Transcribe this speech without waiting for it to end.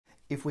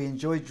If we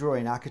enjoy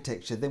drawing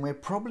architecture, then we're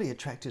probably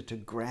attracted to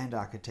grand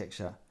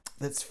architecture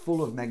that's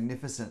full of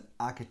magnificent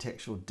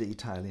architectural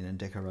detailing and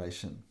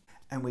decoration.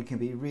 And we can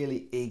be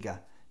really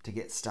eager to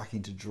get stuck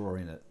into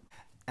drawing it.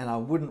 And I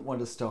wouldn't want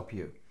to stop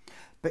you.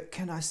 But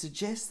can I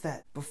suggest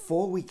that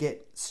before we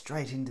get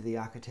straight into the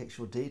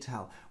architectural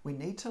detail, we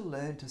need to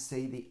learn to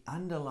see the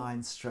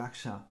underlying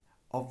structure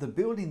of the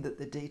building that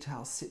the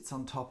detail sits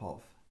on top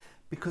of.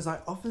 Because I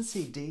often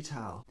see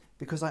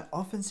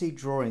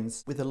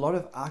drawings with a lot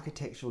of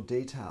architectural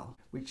detail,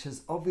 which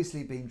has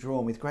obviously been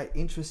drawn with great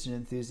interest and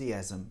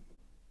enthusiasm.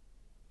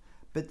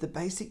 But the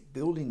basic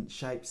building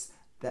shapes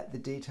that the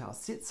detail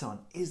sits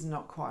on is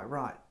not quite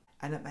right.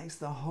 And it makes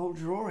the whole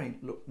drawing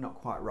look not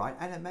quite right,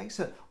 and it makes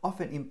it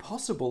often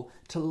impossible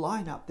to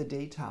line up the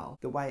detail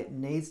the way it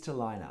needs to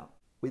line up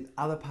with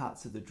other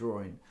parts of the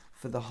drawing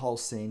for the whole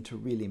scene to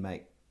really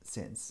make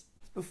sense.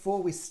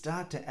 Before we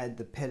start to add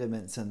the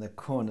pediments and the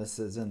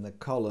cornices and the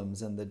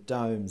columns and the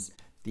domes,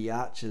 the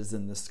arches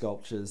and the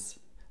sculptures,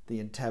 the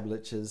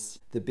entablatures,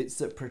 the bits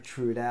that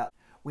protrude out,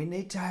 we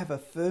need to have a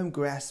firm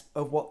grasp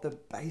of what the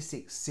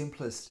basic,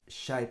 simplest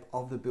shape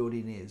of the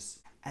building is,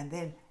 and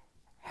then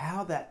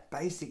how that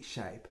basic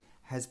shape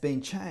has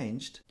been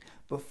changed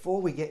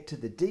before we get to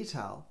the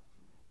detail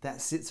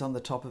that sits on the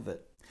top of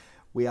it.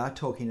 We are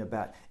talking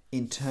about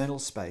internal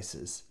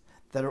spaces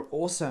that are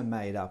also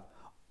made up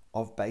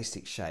of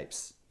basic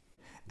shapes.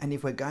 And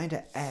if we're going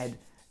to add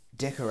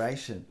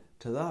decoration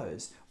to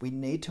those, we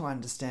need to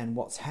understand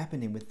what's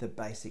happening with the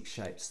basic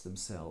shapes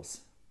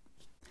themselves.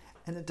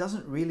 And it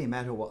doesn't really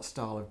matter what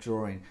style of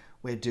drawing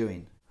we're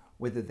doing,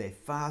 whether they're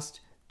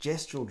fast,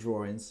 gestural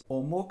drawings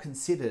or more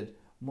considered,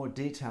 more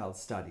detailed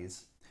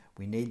studies.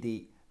 We need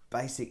the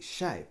basic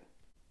shape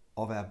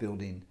of our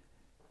building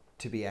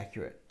to be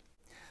accurate.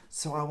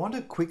 So I want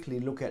to quickly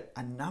look at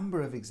a number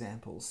of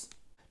examples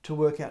to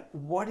work out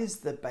what is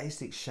the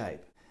basic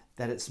shape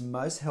that it's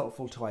most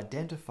helpful to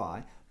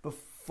identify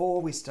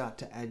before we start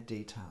to add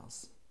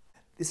details.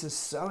 This is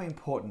so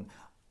important.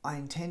 I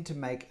intend to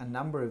make a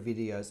number of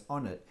videos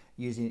on it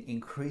using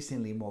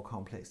increasingly more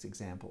complex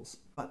examples.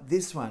 But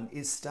this one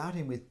is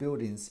starting with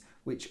buildings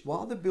which,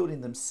 while the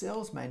building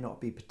themselves may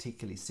not be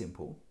particularly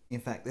simple,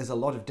 in fact there's a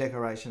lot of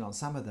decoration on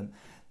some of them,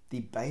 the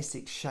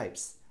basic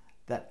shapes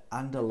that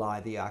underlie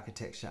the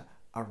architecture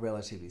are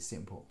relatively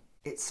simple.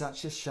 It's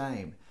such a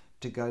shame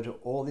to go to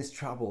all this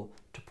trouble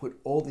to put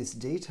all this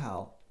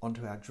detail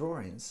onto our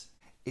drawings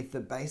if the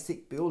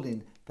basic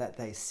building that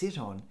they sit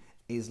on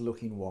is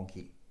looking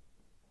wonky.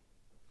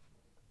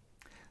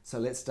 So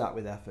let's start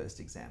with our first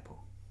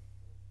example.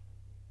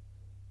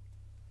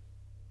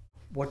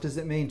 What does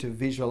it mean to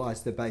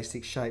visualize the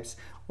basic shapes?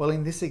 Well,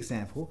 in this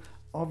example,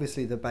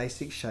 obviously the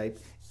basic shape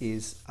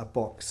is a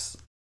box.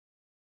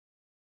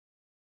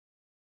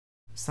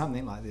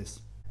 Something like this.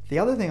 The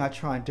other thing I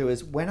try and do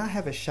is when I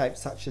have a shape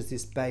such as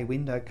this bay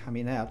window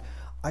coming out,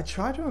 I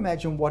try to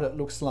imagine what it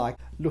looks like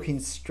looking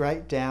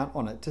straight down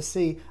on it to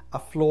see a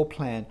floor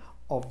plan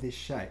of this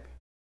shape.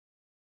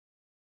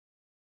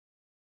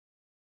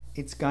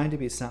 It's going to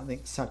be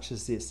something such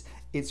as this.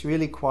 It's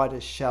really quite a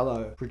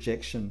shallow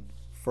projection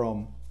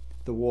from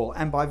the wall.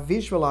 And by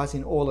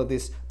visualizing all of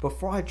this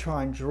before I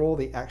try and draw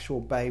the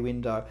actual bay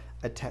window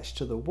attached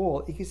to the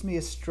wall, it gives me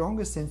a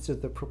stronger sense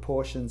of the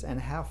proportions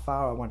and how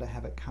far I want to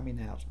have it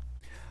coming out.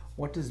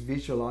 What does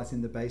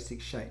visualizing the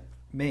basic shape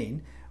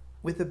mean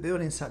with a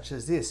building such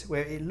as this,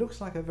 where it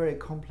looks like a very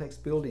complex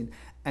building,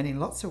 and in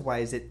lots of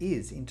ways it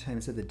is in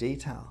terms of the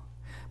detail.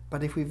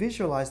 But if we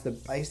visualize the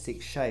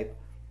basic shape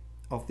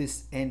of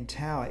this end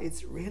tower,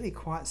 it's really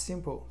quite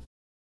simple.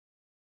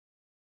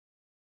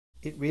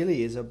 It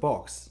really is a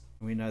box.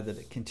 We know that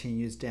it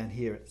continues down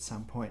here at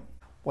some point.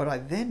 What I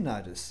then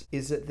notice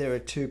is that there are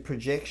two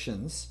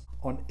projections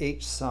on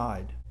each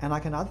side, and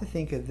I can either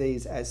think of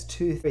these as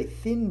two very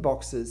thin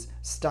boxes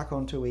stuck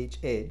onto each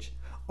edge,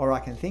 or I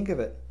can think of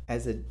it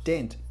as a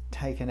dent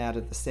taken out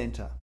of the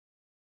center.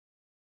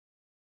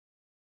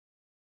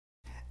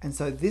 And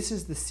so this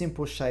is the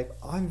simple shape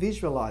I'm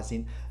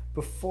visualizing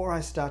before I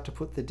start to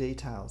put the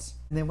details.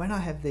 And then when I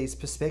have these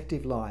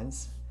perspective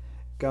lines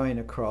going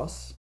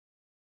across,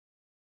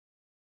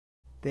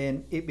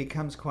 then it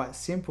becomes quite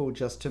simple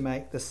just to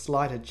make the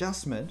slight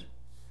adjustment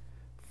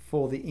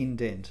for the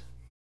indent.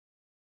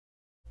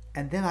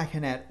 And then I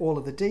can add all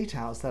of the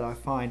details that I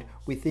find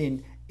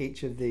within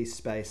each of these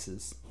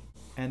spaces.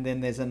 And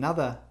then there's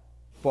another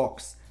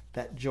box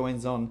that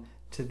joins on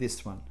to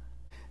this one.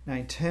 Now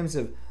in terms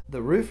of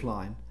the roof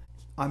line,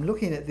 I'm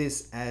looking at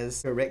this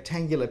as a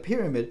rectangular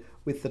pyramid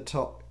with the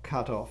top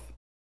cut off.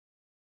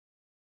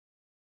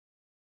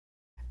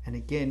 And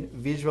again,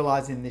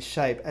 visualizing this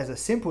shape as a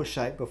simple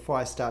shape before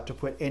I start to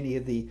put any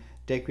of the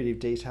decorative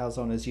details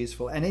on is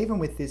useful. And even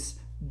with this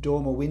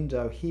dormer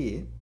window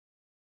here,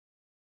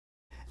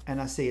 and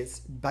I see it's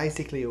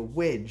basically a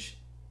wedge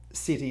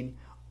sitting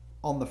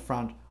on the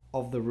front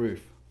of the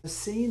roof.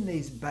 Seeing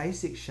these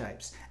basic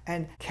shapes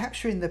and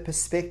capturing the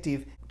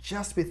perspective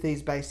just with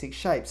these basic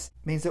shapes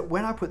means that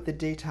when I put the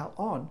detail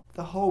on,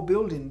 the whole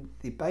building,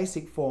 the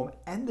basic form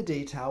and the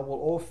detail will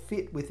all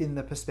fit within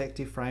the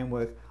perspective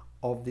framework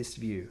of this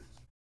view.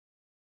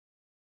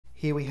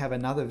 Here we have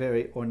another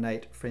very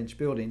ornate French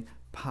building,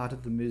 part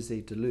of the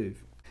Musée du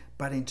Louvre.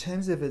 But in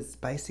terms of its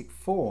basic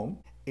form,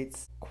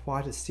 it's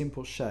quite a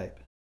simple shape.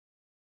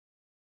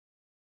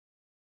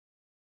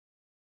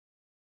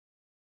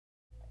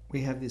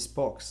 We have this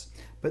box,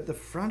 but the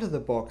front of the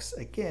box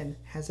again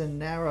has a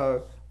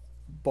narrow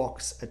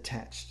box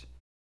attached.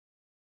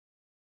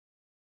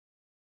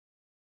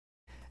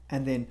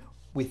 And then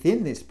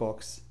within this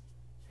box,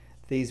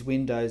 these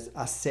windows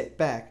are set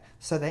back,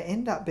 so they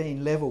end up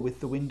being level with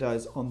the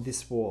windows on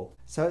this wall.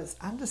 So it's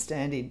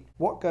understanding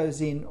what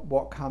goes in,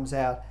 what comes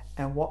out,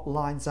 and what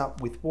lines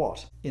up with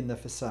what in the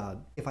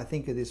facade. If I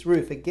think of this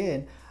roof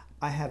again,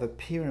 I have a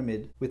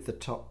pyramid with the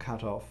top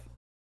cut off.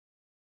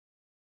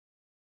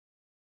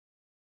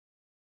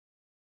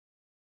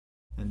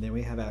 And then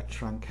we have our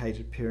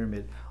truncated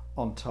pyramid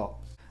on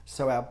top.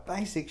 So our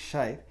basic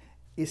shape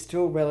is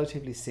still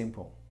relatively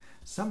simple.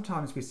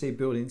 Sometimes we see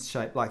buildings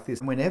shaped like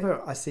this.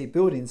 Whenever I see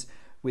buildings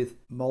with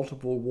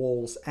multiple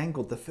walls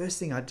angled, the first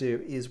thing I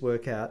do is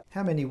work out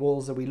how many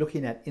walls are we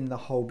looking at in the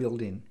whole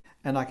building.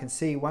 And I can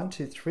see 1,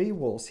 2, 3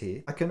 walls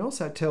here. I can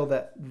also tell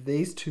that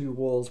these 2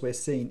 walls we're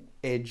seeing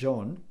edge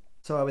on.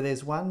 So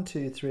there's 1,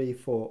 2, 3,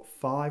 4,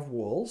 5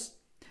 walls.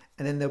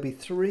 And then there'll be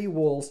 3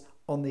 walls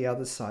on the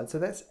other side. So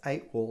that's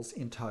 8 walls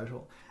in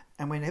total.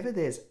 And whenever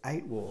there's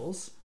 8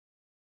 walls,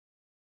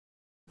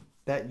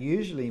 that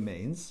usually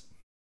means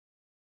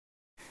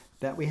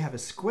that we have a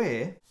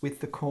square with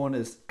the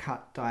corners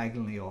cut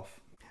diagonally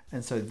off.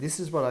 And so this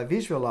is what I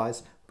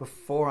visualize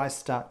before I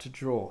start to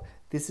draw.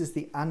 This is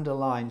the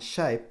underlying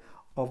shape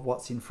of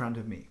what's in front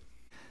of me.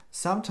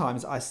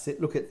 Sometimes I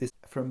look at this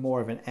from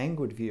more of an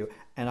angled view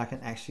and I can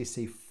actually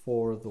see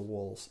 4 of the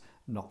walls,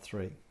 not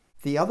 3.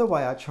 The other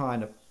way I try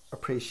and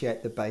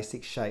appreciate the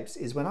basic shapes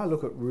is when I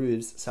look at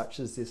roofs such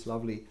as this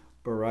lovely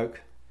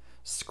Baroque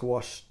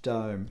squash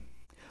dome.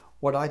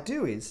 What I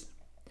do is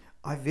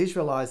I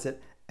visualize it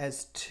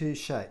as 2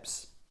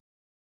 shapes.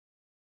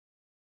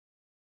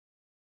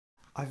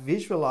 I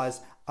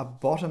visualize a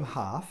bottom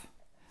half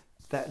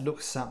that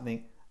looks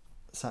something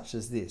such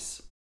as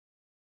this.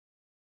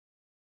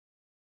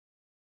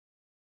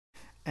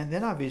 And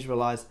then I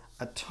visualize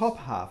a top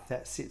half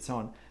that sits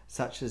on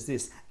such as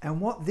this.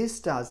 And what this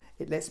does,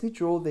 it lets me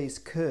draw these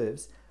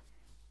curves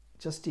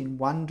just in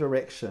one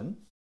direction.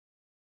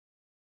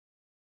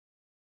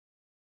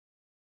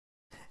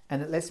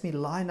 And it lets me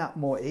line up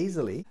more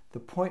easily the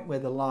point where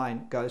the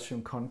line goes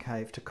from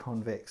concave to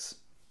convex.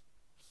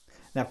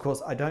 Now, of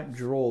course, I don't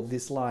draw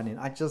this line in,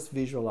 I just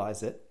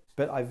visualize it,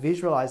 but I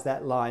visualize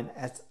that line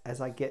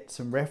as I get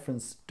some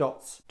reference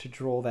dots to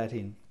draw that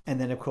in. And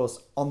then, of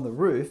course, on the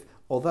roof,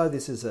 although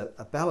this is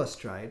a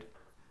balustrade,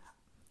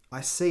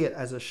 I see it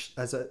as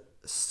a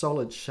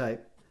solid shape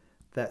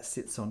that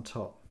sits on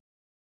top.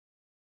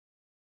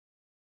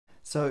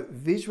 So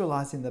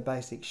visualizing the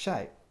basic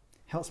shape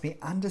helps me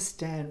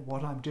understand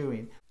what I'm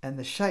doing and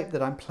the shape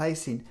that I'm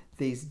placing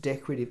these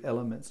decorative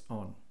elements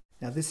on.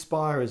 Now this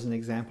spire is an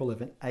example of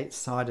an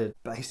 8-sided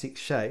basic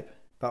shape,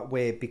 but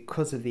where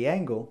because of the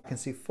angle I can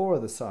see 4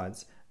 of the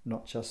sides,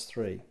 not just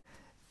 3.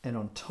 And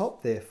on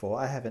top therefore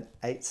I have an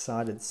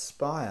 8-sided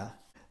spire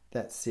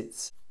that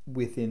sits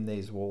within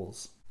these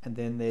walls. And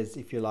then there's,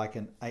 if you like,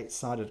 an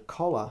 8-sided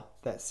collar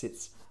that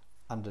sits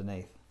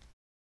underneath.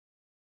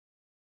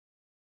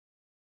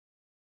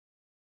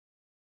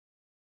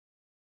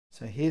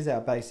 So here's our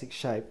basic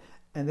shape,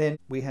 and then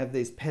we have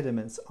these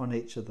pediments on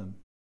each of them.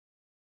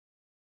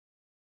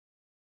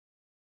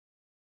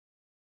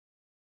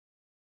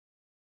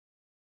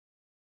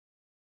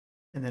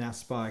 And then our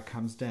spire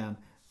comes down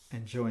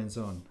and joins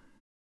on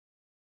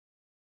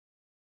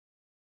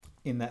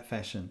in that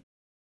fashion.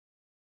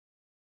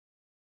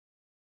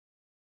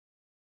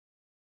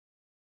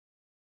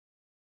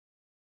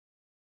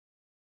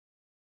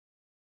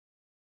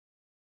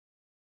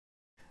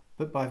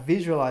 But by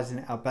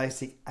visualizing our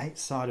basic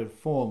 8-sided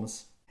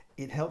forms,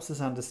 it helps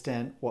us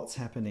understand what's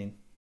happening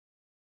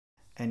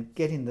and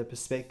getting the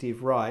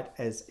perspective right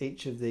as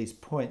each of these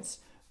points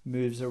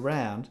moves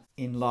around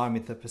in line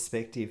with the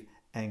perspective,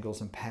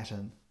 angles and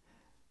pattern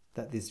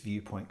that this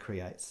viewpoint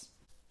creates.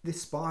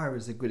 This spire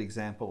is a good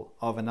example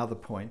of another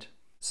point.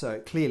 So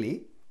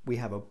clearly we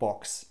have a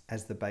box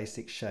as the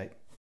basic shape.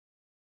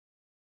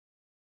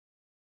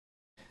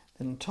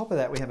 Then on top of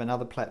that we have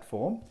another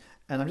platform,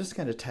 and I'm just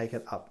going to take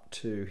it up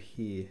to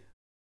here.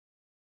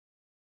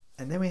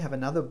 And then we have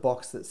another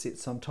box that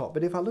sits on top.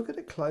 But if I look at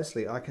it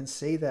closely, I can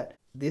see that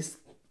this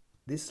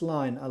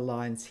line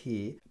aligns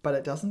here, but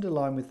it doesn't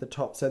align with the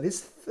top. So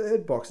this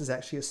third box is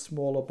actually a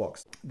smaller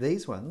box.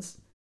 These ones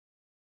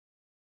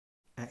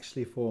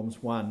actually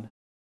forms one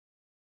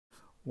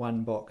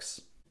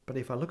box. But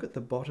if I look at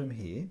the bottom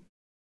here,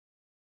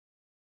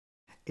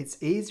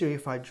 it's easier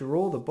if I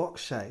draw the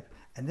box shape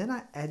and then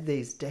I add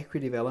these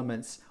decorative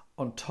elements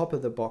on top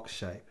of the box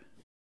shape.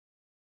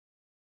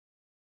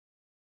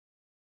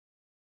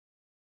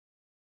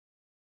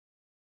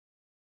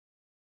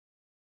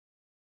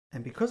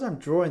 And because I'm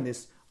drawing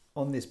this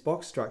on this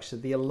box structure,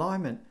 the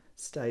alignment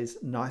stays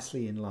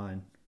nicely in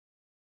line.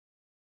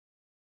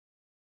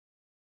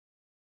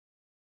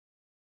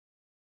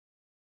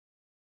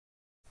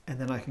 And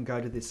then I can go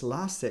to this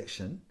last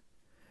section,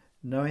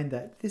 knowing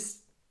that this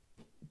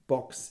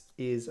box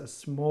is a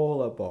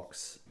smaller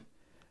box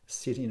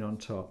sitting on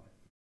top.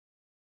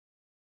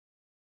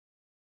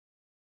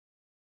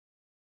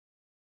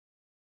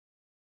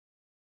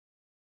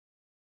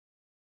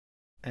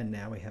 And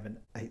now we have an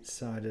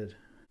 8-sided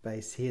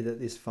base here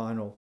that this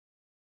final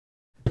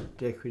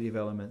decorative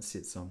element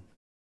sits on.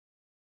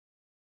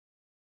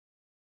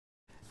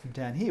 And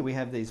down here we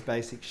have these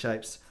basic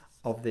shapes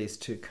of these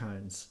two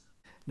cones.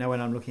 Now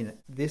when I'm looking at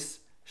this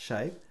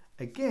shape,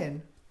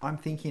 again, I'm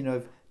thinking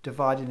of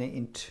dividing it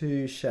in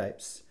two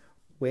shapes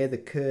where the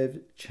curve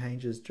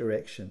changes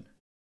direction.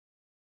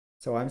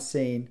 So I'm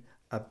seeing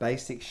a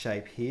basic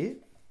shape here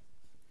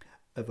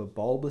of a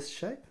bulbous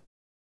shape.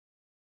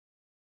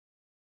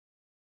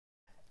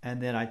 And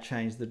then I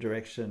change the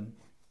direction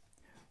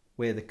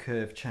where the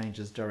curve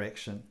changes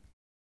direction.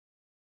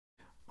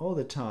 All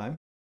the time,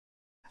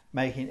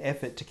 making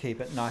effort to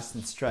keep it nice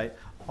and straight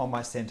on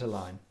my center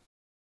line.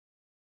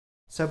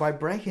 So by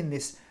breaking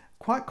this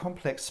quite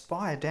complex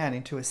spire down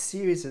into a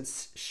series of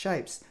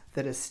shapes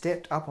that are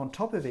stepped up on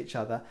top of each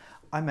other,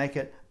 I make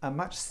it a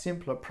much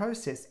simpler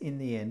process in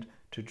the end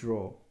to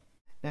draw.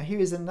 Now here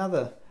is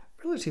another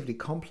relatively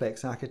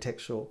complex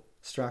architectural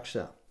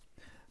structure.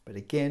 But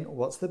again,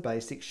 what's the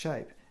basic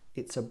shape?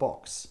 It's a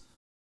box.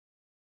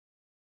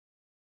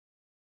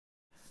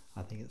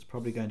 I think it's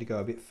probably going to go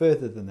a bit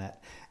further than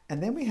that.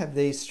 And then we have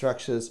these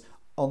structures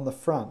on the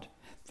front.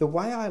 The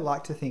way I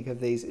like to think of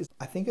these is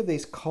I think of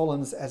these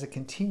columns as a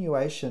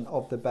continuation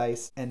of the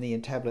base and the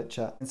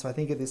entablature. And so I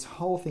think of this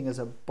whole thing as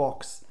a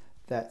box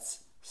that's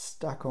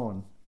stuck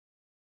on.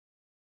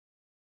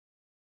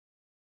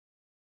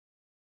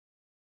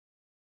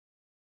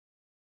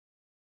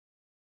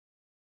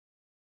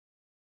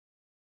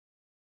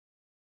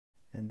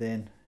 And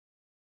then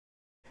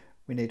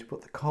we need to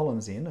put the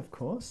columns in, of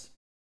course.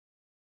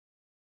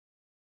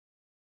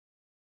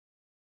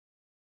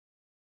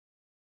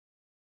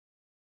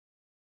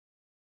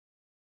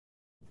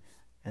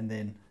 And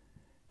then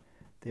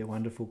their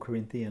wonderful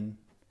Corinthian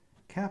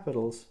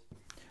capitals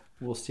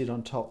will sit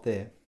on top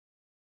there.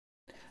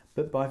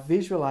 But by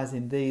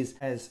visualizing these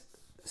as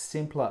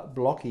simpler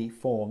blocky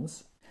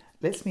forms,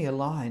 lets me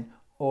align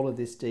all of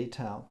this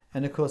detail.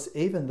 And of course,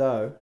 even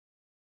though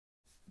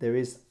there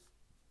is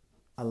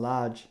a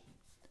large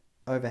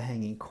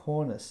overhanging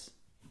cornice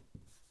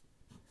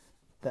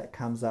that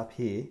comes up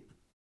here,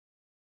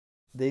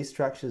 these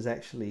structures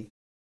actually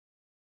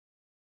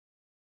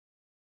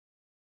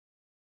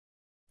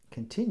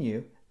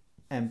continue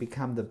and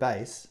become the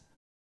base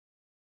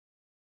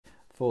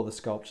for the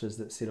sculptures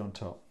that sit on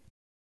top.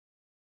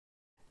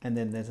 And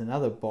then there's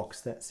another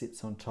box that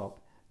sits on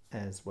top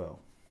as well,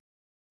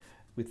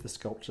 with the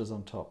sculptures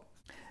on top.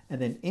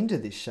 And then into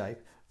this shape,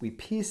 we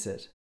pierce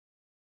it.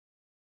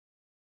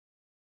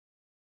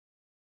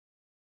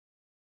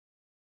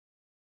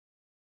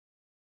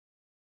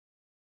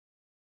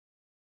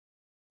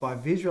 By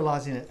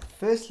visualizing it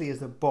firstly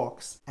as a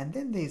box, and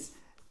then these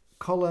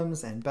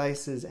columns and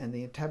bases and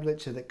the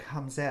entablature that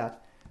comes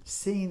out,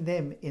 seeing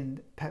them in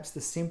perhaps the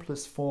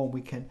simplest form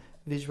we can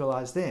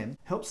visualize them,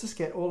 helps us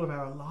get all of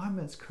our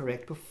alignments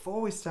correct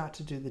before we start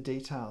to do the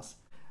details.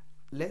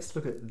 Let's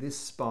look at this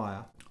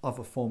spire of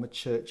a former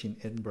church in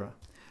Edinburgh.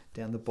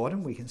 Down the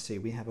bottom we can see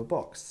we have a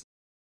box.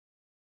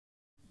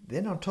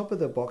 Then on top of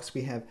the box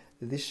we have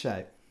this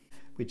shape,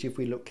 which if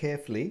we look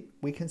carefully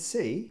we can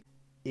see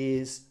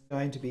is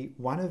going to be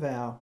one of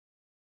our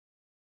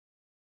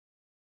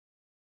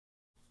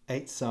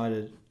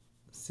 8-sided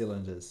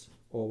cylinders,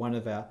 or one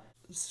of our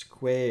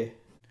square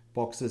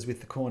boxes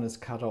with the corners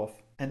cut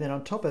off. And then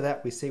on top of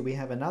that we see we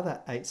have another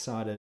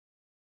 8-sided.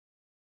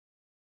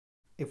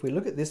 If we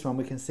look at this one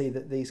we can see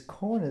that these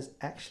corners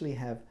actually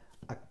have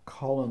a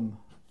column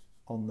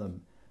on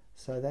them.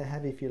 So they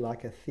have, if you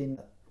like, a thin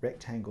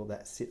rectangle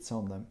that sits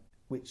on them,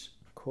 which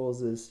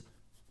causes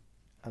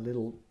a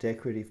little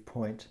decorative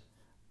point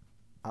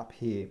up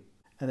here.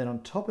 And then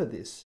on top of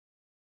this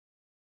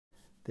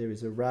there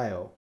is a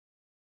rail.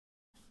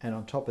 And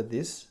on top of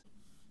this,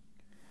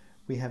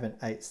 we have an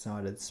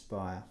 8-sided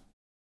spire.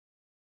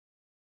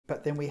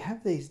 But then we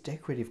have these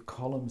decorative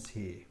columns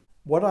here.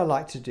 What I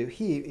like to do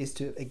here is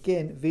to,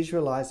 again,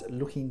 visualize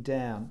looking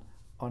down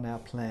on our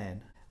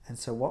plan. And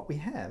so what we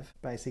have,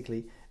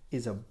 basically,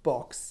 is a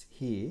box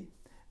here.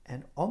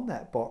 And on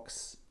that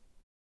box,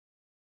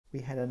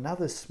 we had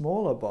another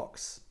smaller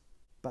box,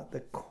 but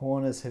the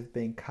corners have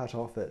been cut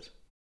off it.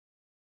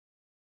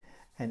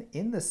 And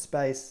in the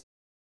space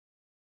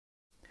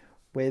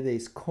where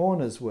these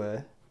corners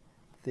were,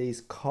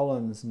 these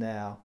columns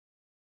now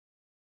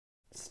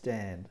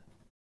stand.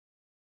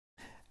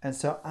 And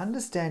so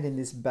understanding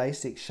this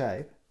basic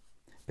shape,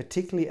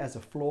 particularly as a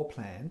floor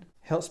plan,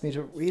 helps me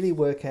to really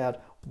work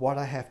out what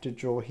I have to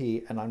draw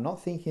here. And I'm not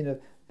thinking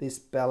of this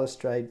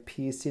balustrade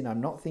piercing,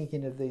 I'm not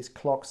thinking of these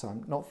clocks,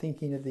 I'm not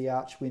thinking of the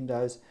arch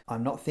windows,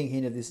 I'm not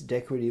thinking of this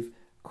decorative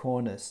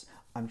cornice.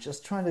 I'm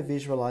just trying to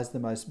visualize the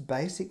most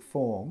basic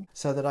form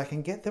so that I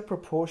can get the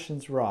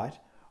proportions right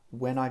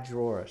when I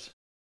draw it.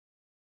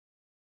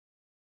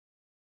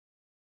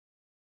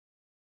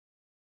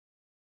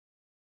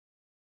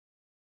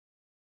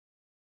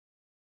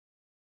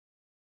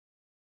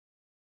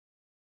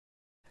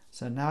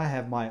 So now I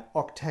have my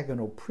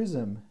octagonal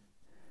prism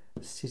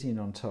sitting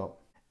on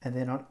top. And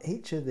then on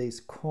each of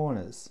these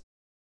corners,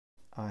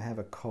 I have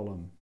a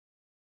column.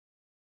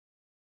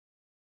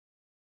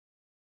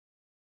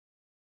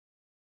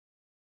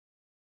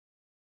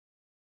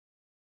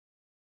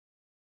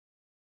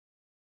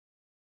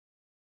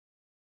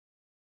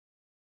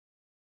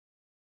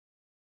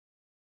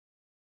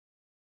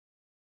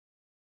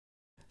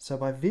 So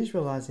by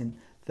visualizing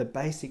the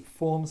basic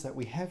forms that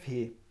we have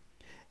here,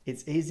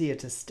 it's easier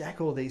to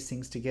stack all these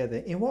things together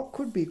in what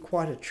could be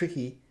quite a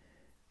tricky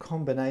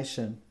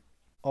combination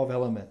of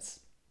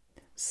elements.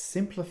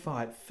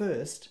 Simplify it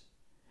first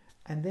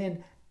and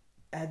then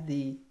add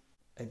the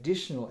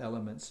additional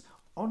elements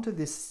onto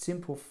this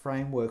simple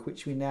framework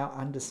which we now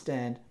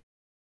understand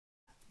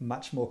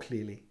much more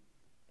clearly.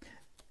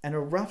 And a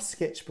rough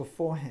sketch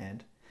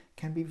beforehand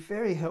can be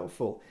very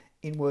helpful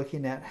in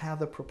working out how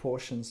the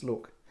proportions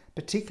look,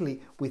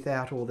 particularly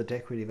without all the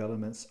decorative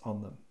elements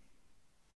on them.